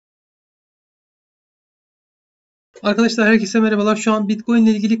Arkadaşlar herkese merhabalar. Şu an Bitcoin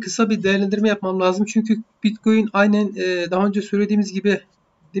ile ilgili kısa bir değerlendirme yapmam lazım. Çünkü Bitcoin aynen daha önce söylediğimiz gibi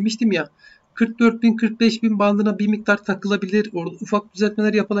demiştim ya 44.000-45.000 bandına bir miktar takılabilir. Orada ufak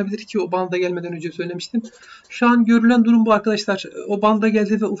düzeltmeler yapılabilir ki o banda gelmeden önce söylemiştim. Şu an görülen durum bu arkadaşlar. O banda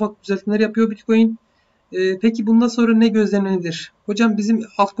geldi ve ufak düzeltmeler yapıyor Bitcoin. Peki bundan sonra ne gözlemlenebilir? Hocam bizim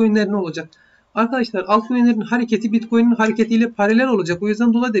altcoin'ler ne olacak? Arkadaşlar altcoin'lerin hareketi Bitcoin'in hareketiyle paralel olacak. O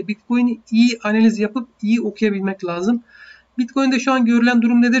yüzden dolayı da Bitcoin'i iyi analiz yapıp iyi okuyabilmek lazım. Bitcoin'de şu an görülen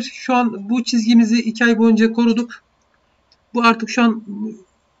durum nedir? Şu an bu çizgimizi 2 ay boyunca koruduk. Bu artık şu an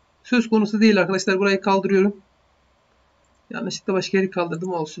söz konusu değil arkadaşlar. Burayı kaldırıyorum. Yanlışlıkla başka yeri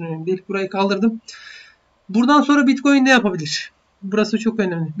kaldırdım, olsun önemli değil. Burayı kaldırdım. Buradan sonra Bitcoin ne yapabilir? Burası çok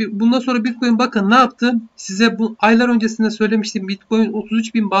önemli. Bundan sonra Bitcoin bakın ne yaptı? Size bu aylar öncesinde söylemiştim. Bitcoin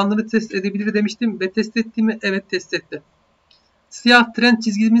 33.000 bandını test edebilir demiştim. Ve test etti mi? Evet, test etti. Siyah trend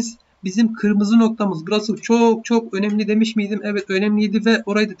çizgimiz bizim kırmızı noktamız. Burası çok çok önemli demiş miydim? Evet, önemliydi ve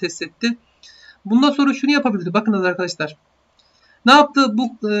orayı da test etti. Bundan sonra şunu yapabilir. Bakınız arkadaşlar. Ne yaptı?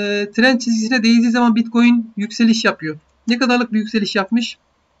 Bu trend çizgisine değdiği zaman Bitcoin yükseliş yapıyor. Ne kadarlık bir yükseliş yapmış?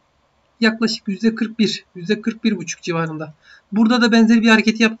 Yaklaşık %41, %41,5 civarında. Burada da benzer bir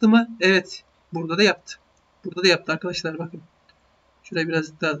hareket yaptı mı? Evet. Burada da yaptı. Burada da yaptı arkadaşlar, bakın. Şurayı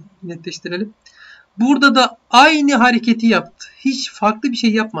biraz daha netleştirelim. Burada da aynı hareketi yaptı. Hiç farklı bir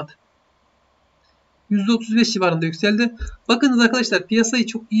şey yapmadı. %35 civarında yükseldi. Bakınız arkadaşlar, piyasayı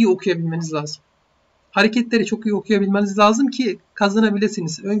çok iyi okuyabilmeniz lazım. Hareketleri çok iyi okuyabilmeniz lazım ki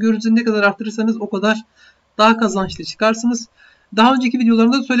kazanabilirsiniz. Öngörünüzü ne kadar arttırırsanız o kadar daha kazançlı çıkarsınız. Daha önceki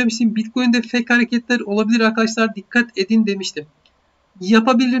videolarımda söylemiştim. Bitcoin'de fake hareketler olabilir arkadaşlar. Dikkat edin demiştim.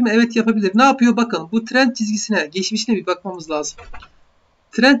 Yapabilir mi? Evet, yapabilir. Ne yapıyor? Bakın bu trend çizgisine, geçmişine bir bakmamız lazım.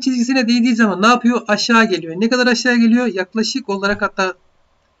 Trend çizgisine değdiği zaman ne yapıyor? Aşağı geliyor. Ne kadar aşağı geliyor? Yaklaşık olarak hatta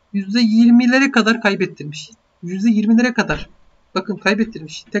 %20'lere kadar kaybettirmiş. %20'lere kadar. Bakın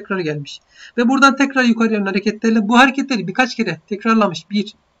kaybettirmiş. Tekrar gelmiş. Ve buradan tekrar yukarı yönlü hareketlerle bu hareketleri birkaç kere tekrarlamış.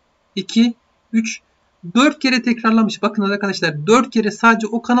 1, 2, 3, 4 kere tekrarlamış. Bakın arkadaşlar, 4 kere sadece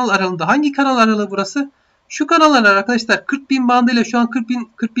o kanal aralığında. Hangi kanal aralığı burası? Şu kanal aralığı arkadaşlar 40.000 bandıyla şu an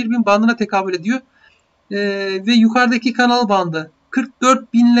 41.000 bandına tekabül ediyor. Ve yukarıdaki kanal bandı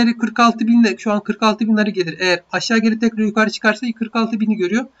 44.000'leri, 46.000'leri, şu an 46.000'leri gelir. Eğer aşağı geri tekrar yukarı çıkarsa 46.000'i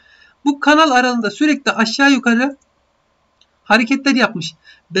görüyor. Bu kanal aralığında sürekli aşağı yukarı hareketler yapmış.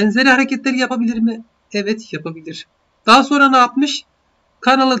 Benzeri hareketleri yapabilir mi? Evet, yapabilir. Daha sonra ne yapmış?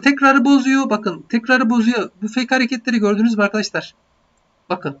 Kanalı tekrarı bozuyor. Bakın tekrarı bozuyor. Bu fake hareketleri gördünüz mü arkadaşlar?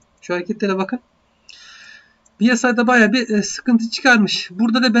 Bakın şu hareketlere bakın. Piyasada baya bir sıkıntı çıkarmış.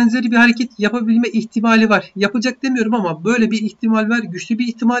 Burada da benzeri bir hareket yapabilme ihtimali var. Yapacak demiyorum ama böyle bir ihtimal var. Güçlü bir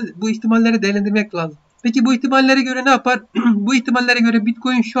ihtimal. Bu ihtimalleri değerlendirmek lazım. Peki bu ihtimallere göre ne yapar? Bu ihtimallere göre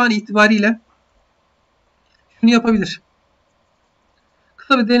Bitcoin şu an itibariyle şunu yapabilir.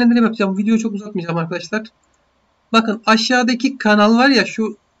 Kısa bir değerlendirme yapacağım. Videoyu çok uzatmayacağım arkadaşlar. Bakın aşağıdaki kanal var ya,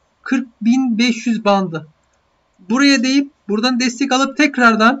 şu 40.500 bandı. Buraya deyip buradan destek alıp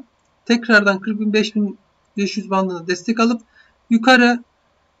tekrardan 40.500 bandını destek alıp yukarı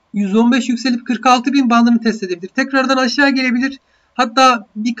 115 yükselip 46.000 bandını test edebilir. Tekrardan aşağı gelebilir. Hatta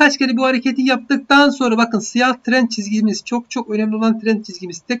birkaç kere bu hareketi yaptıktan sonra bakın siyah trend çizgimiz, çok çok önemli olan trend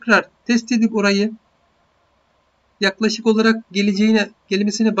çizgimiz, tekrar test edip orayı yaklaşık olarak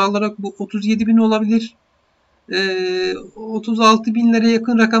gelmesine bağlı olarak bu 37.000 olabilir. 36.000'lere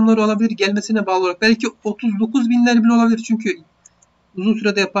yakın rakamlar olabilir gelmesine bağlı olarak. Belki 39.000'ler bile olabilir çünkü uzun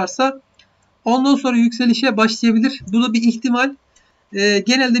sürede yaparsa. Ondan sonra yükselişe başlayabilir. Bu da bir ihtimal.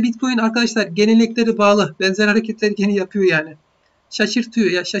 Genelde Bitcoin arkadaşlar gelenekleri bağlı. Benzer hareketleri gene yapıyor yani.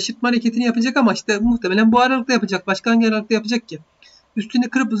 Şaşırtıyor. Ya şaşırtma hareketini yapacak ama işte muhtemelen bu aralıkta yapacak. Başka hangi aralıkta yapacak ki? Üstünü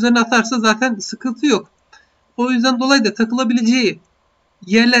kırıp üzerine atarsa zaten sıkıntı yok. O yüzden dolayı da takılabileceği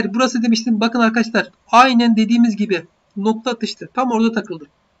yerler burası demiştim. Bakın arkadaşlar aynen dediğimiz gibi nokta atıştı. Tam orada takıldı.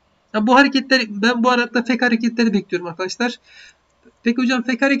 Ya bu hareketleri, ben bu aralıkta fake hareketleri bekliyorum arkadaşlar. Peki hocam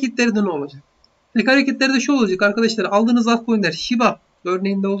fake hareketleri de ne olacak? Fake hareketleri de şu olacak arkadaşlar. Aldığınız altcoin'ler Shiba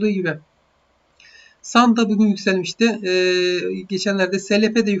örneğinde olduğu gibi. Santa bugün yükselmişti. Geçenlerde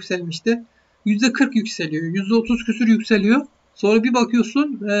SLP de yükselmişti. %40 yükseliyor. %30 küsür yükseliyor. Sonra bir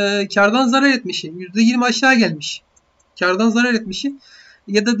bakıyorsun kardan zarar etmişsin. %20 aşağı gelmiş. Kardan zarar etmişsin.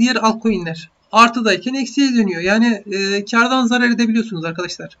 Ya da diğer altcoin'ler artıdayken eksiye dönüyor. Yani kardan zarar edebiliyorsunuz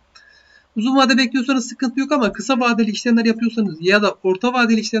arkadaşlar. Uzun vade bekliyorsanız sıkıntı yok ama kısa vadeli işlemler yapıyorsanız ya da orta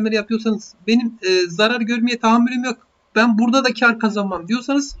vadeli işlemler yapıyorsanız benim zarar görmeye tahammülüm yok, ben burada da kar kazanmam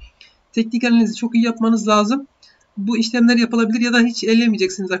diyorsanız teknik analizi çok iyi yapmanız lazım. Bu işlemler yapılabilir ya da hiç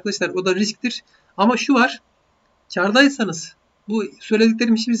ellemeyeceksiniz arkadaşlar. O da risktir. Ama şu var. Kardaysanız, bu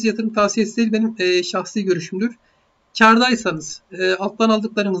söylediklerim hiçbirisi yatırım tavsiyesi değil, benim şahsi görüşümdür. kârdaysanız, alttan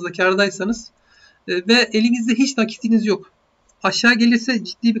aldıklarınızda kârdaysanız ve elinizde hiç nakitiniz yok. Aşağı gelirse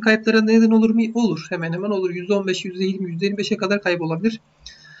ciddi bir kayıplara neden olur mu? Olur. Hemen hemen olur. %15, %20, %25'e kadar kaybolabilir.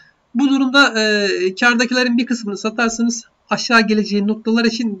 Bu durumda kârdakilerin bir kısmını satarsınız. Aşağı geleceği noktalar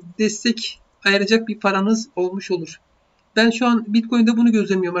için destek ayıracak bir paranız olmuş olur. Ben şu an Bitcoin'de bunu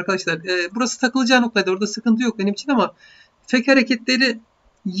gözlemliyorum arkadaşlar. Burası takılacağı noktaydı. Orada sıkıntı yok benim için ama FK hareketleri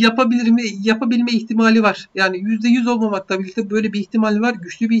yapabilir mi? Yapabilme ihtimali var. Yani %100 olmamakla birlikte böyle bir ihtimal var.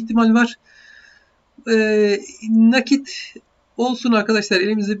 Güçlü bir ihtimal var. Nakit olsun arkadaşlar.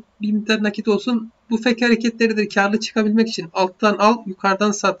 Elimizde bir miktar nakit olsun. Bu FK hareketleri de karlı çıkabilmek için alttan al,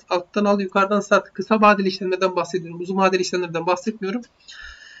 yukarıdan sat. Alttan al, yukarıdan sat. Kısa vadeli işlemlerden bahsediyorum. Uzun vadeli işlemlerden bahsetmiyorum.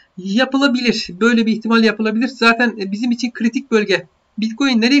 Yapılabilir. Böyle bir ihtimal yapılabilir. Zaten bizim için kritik bölge.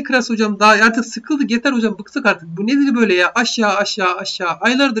 Bitcoin nereye kırarsa hocam, daha artık sıkıldık, yeter hocam, bıktık artık. Bu nedir böyle ya? Aşağı aşağı aşağı.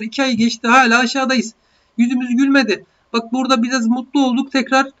 Aylardır, 2 ay geçti, hala aşağıdayız. Yüzümüz gülmedi. Bak burada biraz mutlu olduk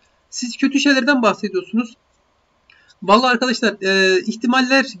tekrar. Siz kötü şeylerden bahsediyorsunuz. Vallahi arkadaşlar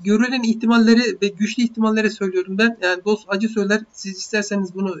ihtimaller, görülen ihtimalleri ve güçlü ihtimalleri söylüyorum ben. Yani dost acı söyler. Siz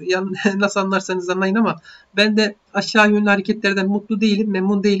isterseniz bunu nasıl anlarsanız anlayın ama ben de aşağı yönlü hareketlerden mutlu değilim,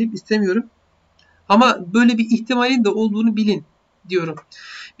 memnun değilim, istemiyorum. Ama böyle bir ihtimalin de olduğunu bilin diyorum.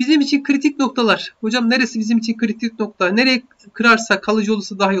 Bizim için kritik noktalar. Hocam neresi bizim için kritik nokta? Nereye kırarsa kalıcı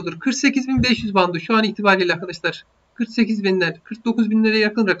olursa daha iyi olur. 48.500 bandı şu an itibariyle arkadaşlar. 48.000'ler, 49.000'lere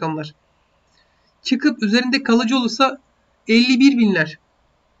yakın rakamlar. Çıkıp üzerinde kalıcı olursa 51.000'ler.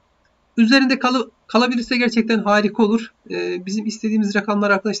 Üzerinde kalabilirse gerçekten harika olur. Bizim istediğimiz rakamlar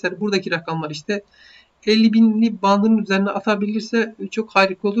arkadaşlar, buradaki rakamlar işte. 50.000'li bandının üzerine atabilirse çok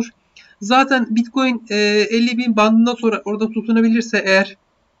harika olur. Zaten Bitcoin 50.000 bandından sonra orada tutunabilirse eğer,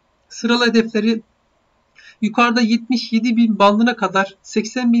 sıralı hedefleri yukarıda 77.000 bandına kadar,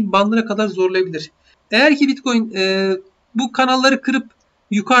 80.000 bandına kadar zorlayabilir. Eğer ki Bitcoin bu kanalları kırıp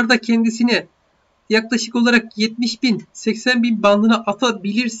yukarıda kendisine yaklaşık olarak 70.000, 80.000 bandına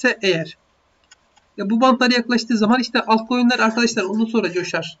atabilirse eğer, bu bantlara yaklaştığı zaman işte altcoin'ler arkadaşlar ondan sonra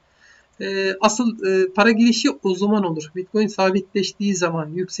coşar. Asıl para girişi o zaman olur. Bitcoin sabitleştiği zaman,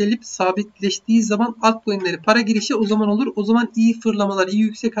 yükselip sabitleştiği zaman altcoin'leri para girişi o zaman olur. O zaman iyi fırlamalar, iyi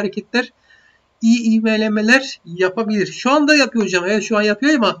yüksek hareketler, iyi ivmelemeler yapabilir. Şu anda yapıyor hocam. Evet, şu an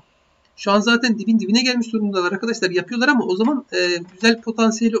yapıyor ama şu an zaten dibin dibine gelmiş durumdalar arkadaşlar. Yapıyorlar ama o zaman güzel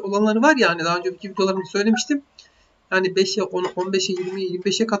potansiyeli olanları var ya, hani daha önceki videolarımda söylemiştim. Yani 5'e, 10'a, 15'e, 20'ye,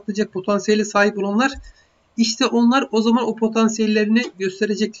 25'e katlayacak potansiyeli sahip olanlar, İşte onlar o zaman o potansiyellerini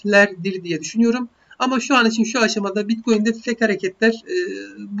göstereceklerdir diye düşünüyorum. Ama şu an için şu aşamada Bitcoin'de FK hareketler,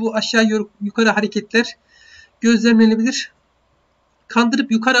 bu aşağı yukarı hareketler gözlemlenebilir.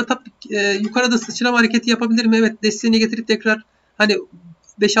 Kandırıp yukarı atıp yukarıda sıçrama hareketi yapabilir mi? Evet, desteğini getirip tekrar, hani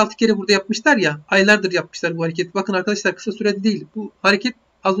 5-6 kere burada yapmışlar ya, aylardır yapmışlar bu hareketi. Bakın arkadaşlar, kısa sürede değil. Bu hareket,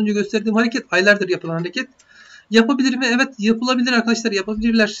 az önce gösterdiğim hareket aylardır yapılan hareket. Yapabilir mi? Evet, yapılabilir arkadaşlar,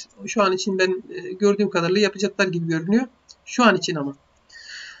 yapabilirler. Şu an için ben gördüğüm kadarıyla yapacaklar gibi görünüyor. Şu an için ama.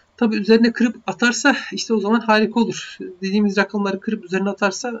 Tabi üzerine kırıp atarsa işte o zaman harika olur. Dediğimiz rakamları kırıp üzerine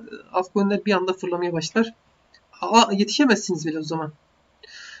atarsa altcoin'ler bir anda fırlamaya başlar. Yetişemezsiniz bile o zaman.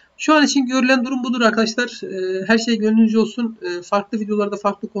 Şu an için görülen durum budur arkadaşlar. Her şey gönlünüzce olsun. Farklı videolarda,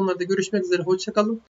 farklı konularda görüşmek üzere. Hoşça kalın.